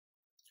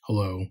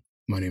Hello,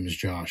 my name is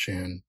Josh,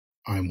 and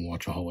I'm a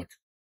watchaholic.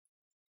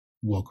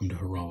 Welcome to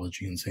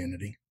Horology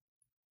Insanity.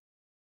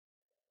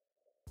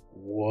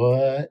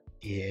 What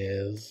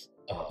is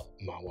up,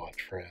 my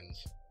watch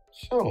friends?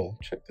 So,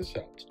 check this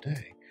out.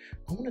 Today,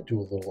 I want to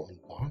do a little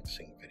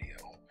unboxing video,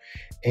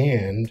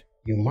 and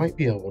you might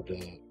be able to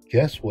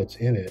guess what's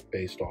in it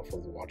based off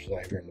of the watches I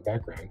have here in the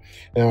background.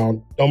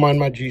 Now, don't mind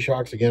my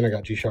G-Shocks. Again, I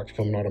got G-Shocks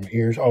coming out of my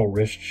ears. Oh,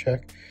 wrist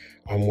check.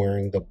 I'm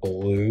wearing the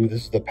blue.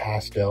 This is the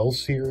pastel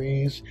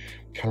series.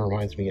 Kind of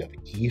reminds me of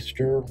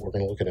Easter. We're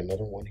going to look at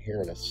another one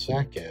here in a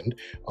second.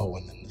 Oh,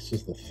 and then this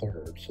is the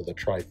third. So the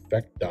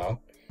trifecta,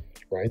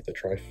 right? The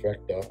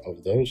trifecta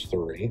of those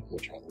three,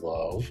 which I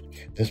love.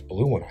 This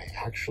blue one I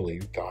actually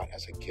got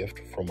as a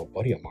gift from a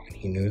buddy of mine.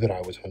 He knew that I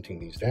was hunting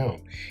these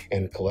down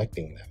and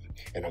collecting them.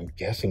 And I'm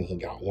guessing he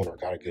got one or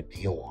got a good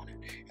deal on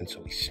it. And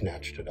so he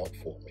snatched it up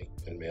for me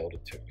and mailed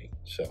it to me.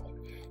 So,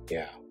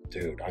 yeah,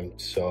 dude, I'm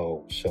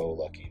so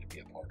lucky to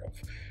be a part of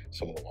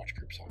some of the watch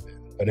groups I'm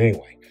in. But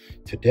anyway,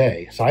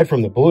 today, aside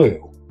from the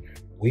blue,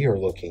 we are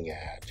looking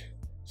at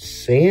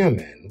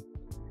salmon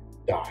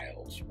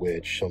dials,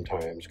 which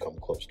sometimes come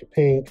close to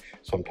pink,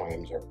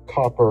 sometimes are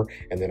copper,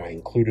 and then I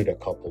included a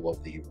couple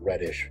of the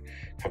reddish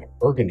kind of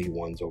burgundy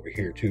ones over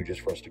here too, just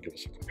for us to give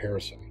us a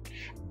comparison.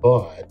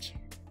 But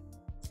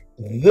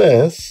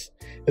this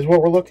is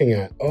what we're looking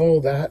at. Oh,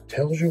 that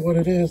tells you what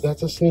it is.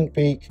 That's a sneak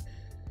peek.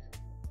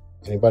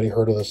 Anybody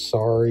heard of the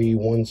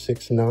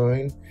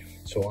SARY169?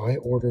 So I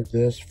ordered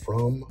this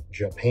from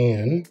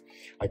Japan.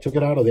 I took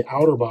it out of the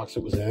outer box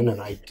it was in,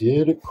 and I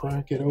did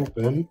crack it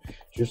open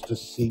just to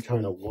see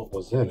kind of what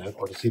was in it,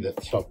 or to see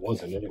that stuff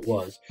was in it. It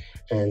was.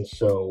 And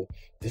so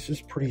this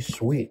is pretty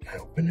sweet. I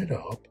opened it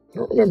up. I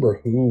don't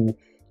remember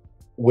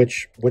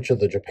which of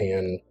the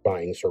Japan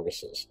buying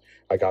services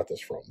I got this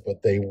from,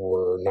 but they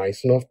were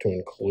nice enough to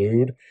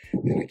include,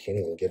 and I can't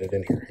even get it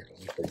in here. Here,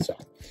 let me pull this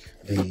out.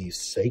 The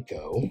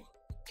Seiko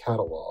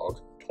catalog,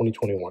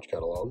 2020 watch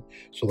catalog.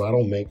 So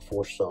that'll make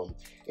for some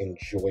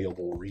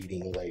enjoyable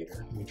reading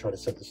later. Let me try to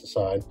set this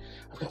aside.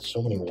 I've got so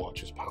many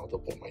watches piled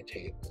up on my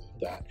table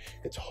that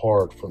it's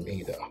hard for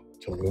me to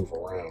move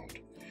around.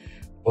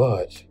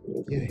 But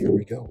yeah, here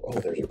we go. Oh,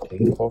 there's a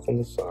clean cloth on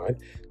the side.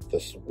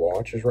 This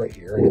watch is right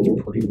here, and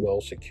it's pretty well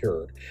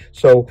secured.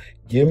 So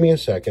give me a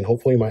second.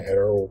 Hopefully my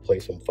editor will play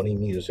some funny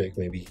music.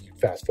 Maybe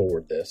fast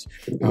forward this,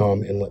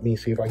 and let me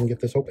see if I can get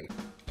this open.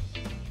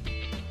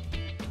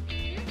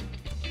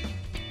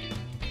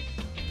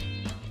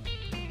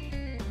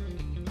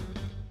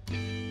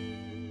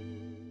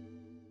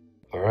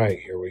 All right,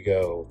 here we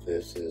go.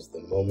 This is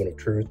the moment of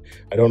truth.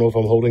 I don't know if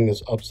I'm holding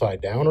this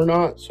upside down or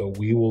not, so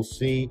we will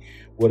see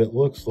what it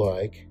looks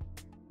like.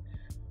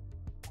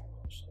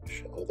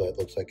 Oh, that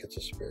looks like it's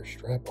a spare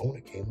strap. Oh,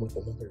 it came with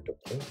another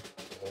deployment.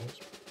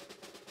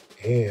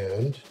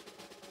 And,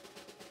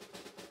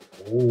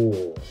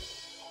 oh,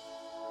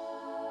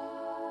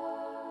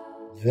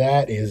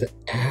 that is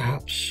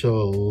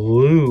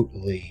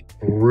absolutely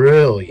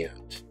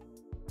brilliant.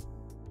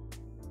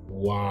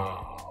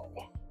 Wow.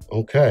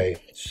 Okay,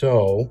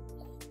 so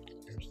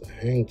here's the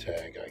hang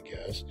tag, I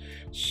guess.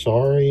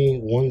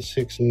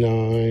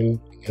 SARY169,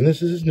 and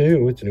this is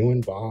new. It's new in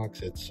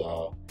box. It's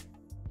not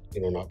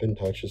been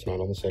touched. It's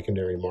not on the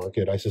secondary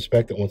market. I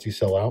suspect that once these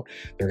sell out,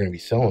 they're going to be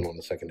selling on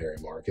the secondary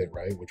market,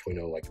 right? Which we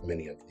know, like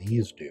many of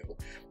these do.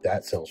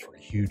 That sells for a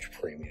huge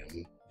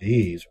premium.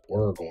 These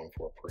were going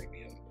for a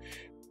premium.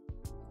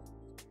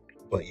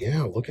 But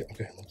yeah, okay,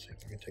 let's see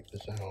if I can take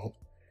this out.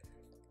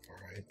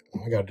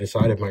 I got to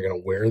decide if I'm going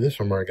to wear this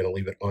or am I going to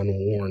leave it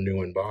unworn,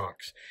 new in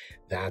box.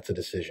 That's a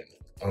decision.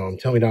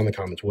 Tell me down in the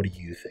comments, what do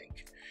you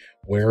think?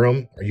 Wear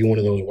them? Are you one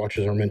of those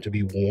watches are meant to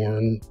be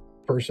worn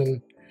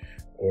person?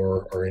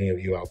 Or are any of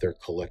you out there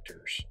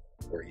collectors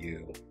where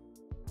you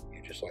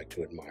just like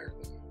to admire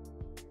them?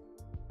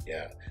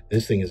 Yeah,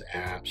 this thing is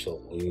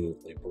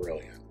absolutely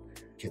brilliant.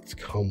 It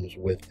comes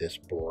with this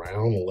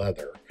brown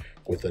leather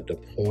with a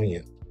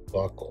deployant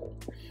buckle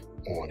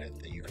on it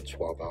that you can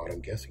swap out.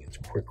 I'm guessing it's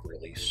quick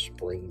release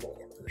spring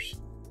bars.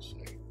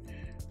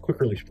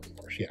 Quick release spring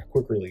bars, yeah,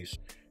 quick release.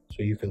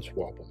 So you can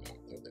swap them out.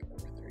 There they are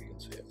right there, you can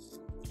see it.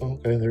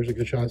 Okay, there's a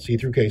good shot.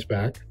 See-through case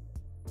back.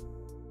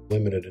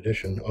 Limited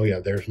edition. Oh yeah,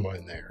 there's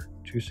mine there.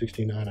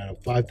 269 out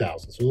of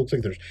 5,000. So it looks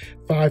like there's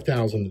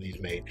 5,000 of these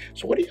made.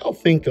 So what do y'all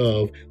think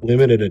of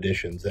limited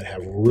editions that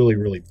have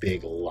really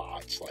big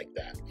lots like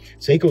that?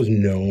 Seiko's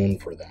known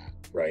for that.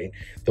 Right?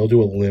 They'll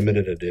do a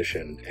limited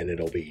edition and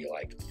it'll be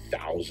like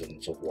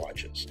thousands of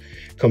watches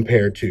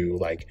compared to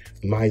like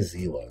my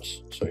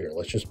Zelos. So here,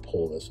 let's just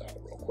pull this out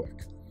real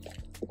quick.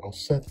 I'll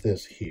set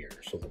this here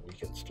so that we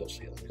can still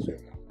see. Let me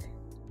zoom out.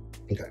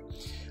 Okay.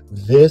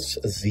 This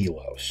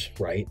Zelos,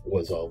 right,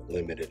 was a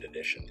limited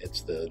edition.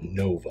 It's the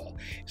Nova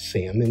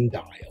Salmon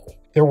dial.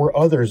 There were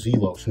other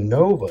Zelos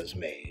Novas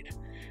made,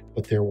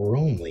 but there were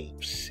only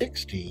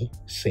 60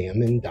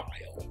 Salmon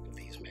dial.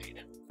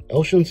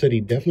 Elshin said he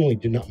definitely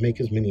did not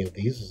make as many of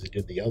these as he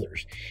did the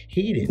others.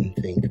 He didn't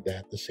think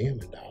that the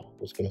salmon dial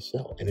was going to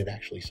sell, and it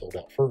actually sold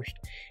out first,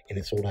 and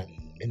it sold out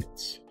in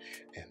minutes.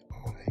 And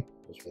I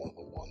was one of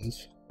the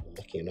ones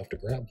lucky enough to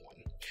grab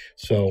one.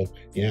 So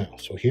yeah,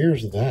 so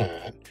here's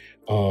that.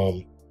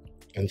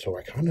 And so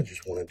I kind of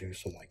just want to do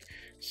some like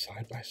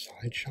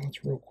side-by-side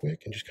shots real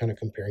quick and just kind of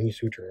comparing, you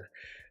see what your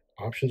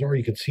options are.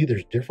 You can see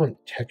there's different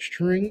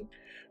texturing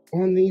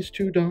on these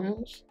two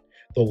dials.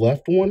 The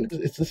left one,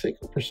 it's the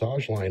Seiko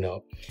Presage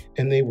lineup,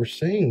 and they were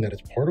saying that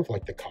it's part of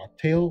like the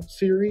cocktail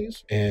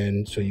series,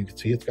 and so you can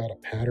see it's got a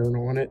pattern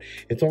on it.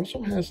 It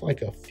also has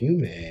like a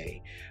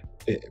fume,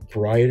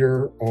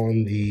 brighter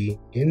on the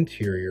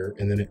interior,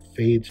 and then it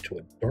fades to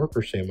a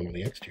darker salmon on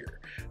the exterior,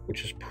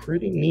 which is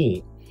pretty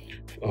neat.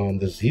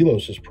 The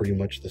Zelos is pretty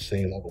much the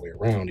same all the way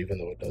around, even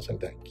though it does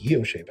have that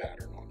guilloche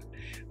pattern on it,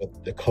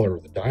 but the color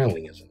of the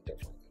dialing isn't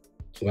different.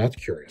 So that's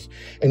curious.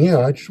 And yeah,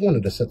 I just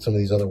wanted to set some of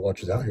these other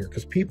watches out here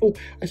because people,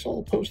 I saw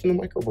a post in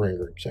the microbrain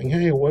group saying,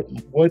 hey, what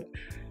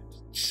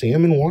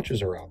salmon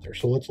watches are out there?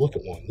 So let's look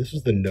at one. This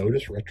is the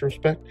Nodus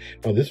Retrospect.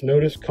 Now this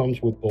Nodus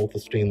comes with both a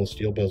stainless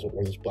steel bezel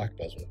or this black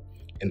bezel.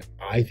 And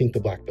I think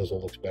the black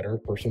bezel looks better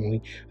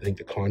personally. I think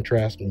the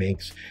contrast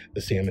makes the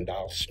salmon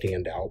dial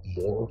stand out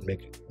more,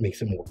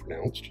 makes it more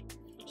pronounced.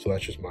 So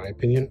that's just my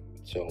opinion.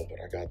 So, but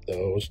I got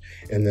those.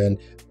 And then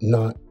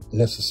not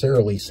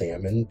necessarily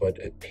salmon,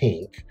 but a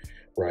pink.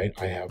 Right,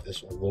 I have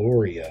this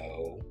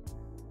Loreo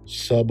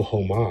sub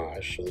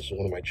homage. So this is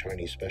one of my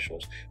Chinese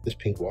specials. This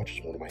pink watch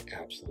is one of my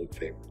absolute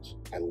favorites.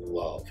 I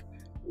love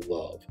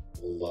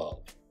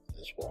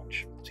this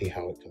watch. See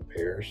how it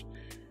compares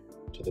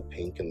to the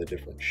pink and the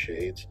different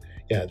shades.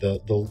 Yeah,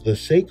 the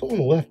Seiko on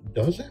the left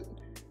doesn't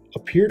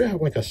appear to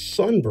have like a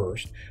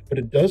sunburst, but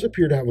it does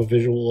appear to have a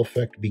visual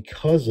effect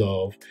because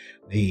of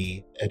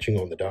the etching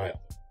on the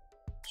dial.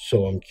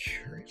 So I'm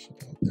curious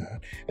about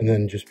that. And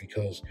then just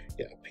because,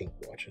 yeah, pink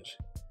watches,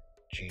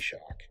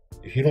 G-Shock.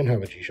 If you don't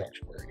have a G-Shock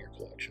square in your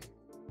collection,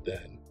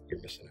 then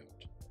you're missing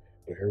out.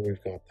 So here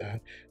we've got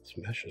that. This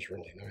mesh is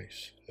really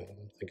nice. Now that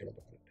I'm thinking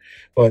about it.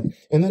 But,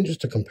 and then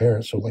just to compare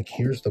it, so like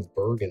here's the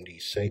Burgundy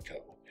Seiko.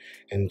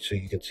 And so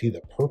you can see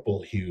the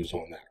purple hues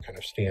on that kind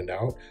of stand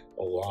out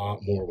a lot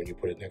more when you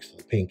put it next to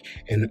the pink.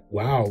 And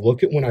wow,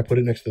 look at when I put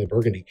it next to the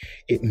Burgundy.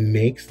 It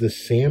makes the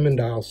salmon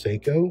dial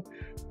Seiko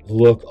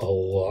look a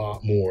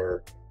lot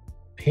more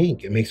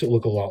pink. It makes it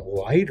look a lot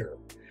lighter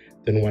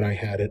than when I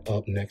had it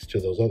up next to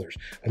those others.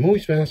 I'm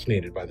always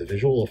fascinated by the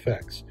visual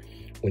effects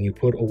when you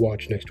put a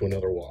watch next to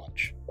another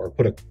watch, or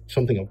put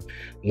something of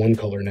one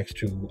color next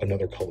to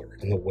another color,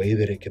 and the way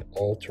that it can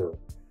alter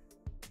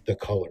the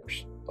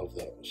colors of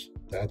those.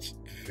 That's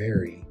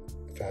very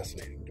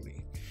fascinating to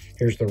me.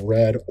 Here's the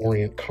red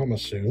Orient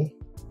Kamasu.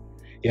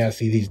 Yeah,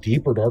 see, these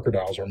deeper, darker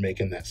dials are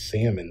making that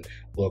salmon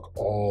look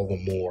all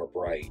the more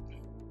bright.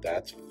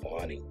 That's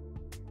funny.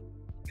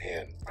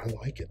 Man, I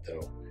like it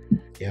though.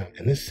 Yeah,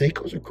 and this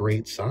Seiko's a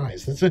great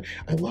size.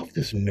 I love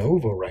this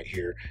Nova right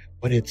here,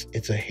 but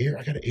it's a hair.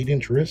 I got an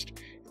 8-inch wrist.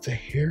 It's a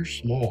hair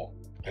small.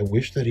 I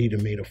wish that he'd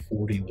have made a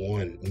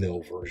 41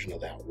 mil version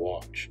of that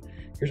watch.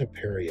 Here's a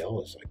Perry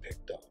Ellis I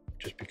picked up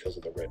just because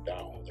of the red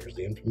dial. There's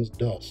the infamous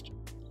dust.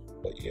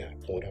 But yeah,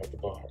 pull it out of the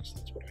box.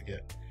 That's what I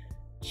get.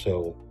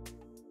 So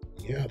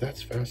yeah,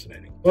 that's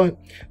fascinating. But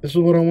this is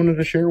what I wanted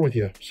to share with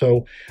you.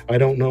 So I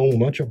don't know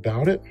much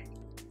about it.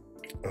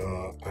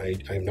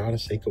 I'm not a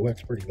Seiko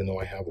expert, even though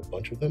I have a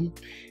bunch of them.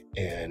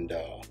 And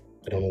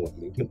I don't know what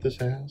movement this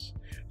has.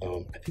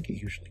 I think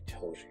it usually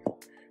tells you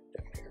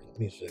down here. Let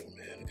me zoom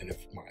in, and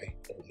if my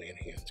old man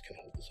hands can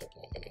hold this up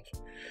long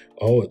enough.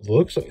 Oh, it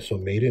looks like, so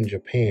made in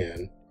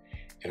Japan.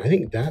 And I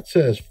think that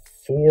says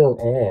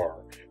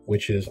 4R,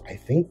 which is, I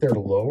think their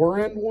lower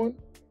end one.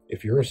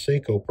 If you're a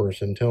Seiko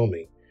person, tell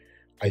me.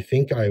 I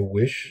think I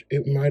wish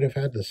it might have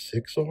had the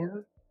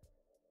 6R.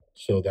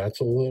 So that's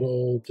a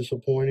little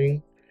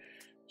disappointing.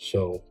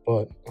 So,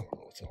 but I don't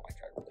know, it's not like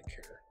I really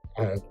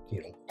care.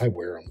 I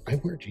wear them. I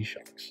wear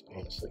G-Shocks,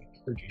 honestly. I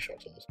wear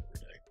G-Shocks almost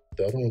every day.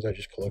 The other ones I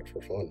just collect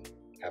for fun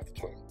half the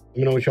time. Let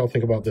me know what y'all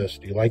think about this.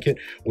 Do you like it?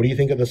 What do you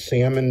think of the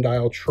salmon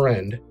dial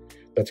trend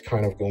that's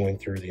kind of going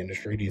through the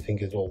industry? Do you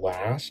think it'll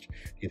last?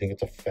 Do you think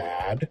it's a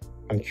fad?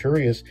 I'm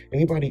curious.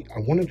 Anybody, I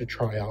wanted to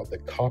try out the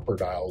copper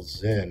dial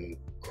Sinn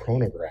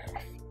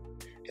chronograph.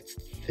 It's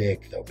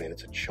thick though, man.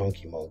 It's a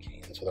chunky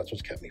monkey. And so that's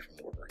what's kept me from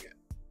ordering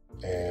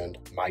it. And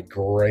my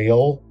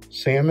Grail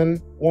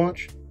salmon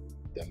watch,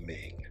 the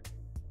Ming.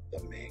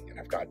 And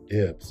I've got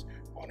dibs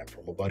on it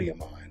from a buddy of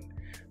mine.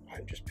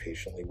 I'm just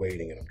patiently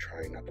waiting, and I'm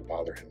trying not to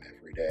bother him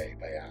every day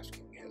by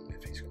asking him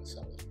if he's going to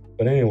sell it.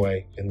 But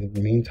anyway, in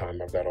the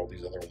meantime, I've got all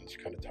these other ones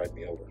kind of tide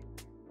me over.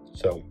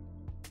 So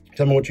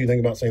tell me what you think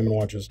about salmon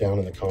watches down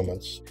in the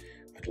comments.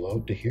 I'd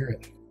love to hear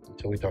it.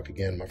 Until we talk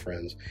again, my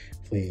friends,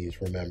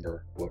 please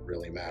remember what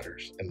really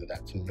matters, and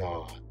that's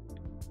not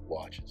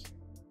watches.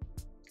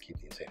 Keep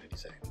the insanity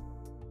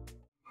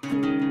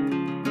safe.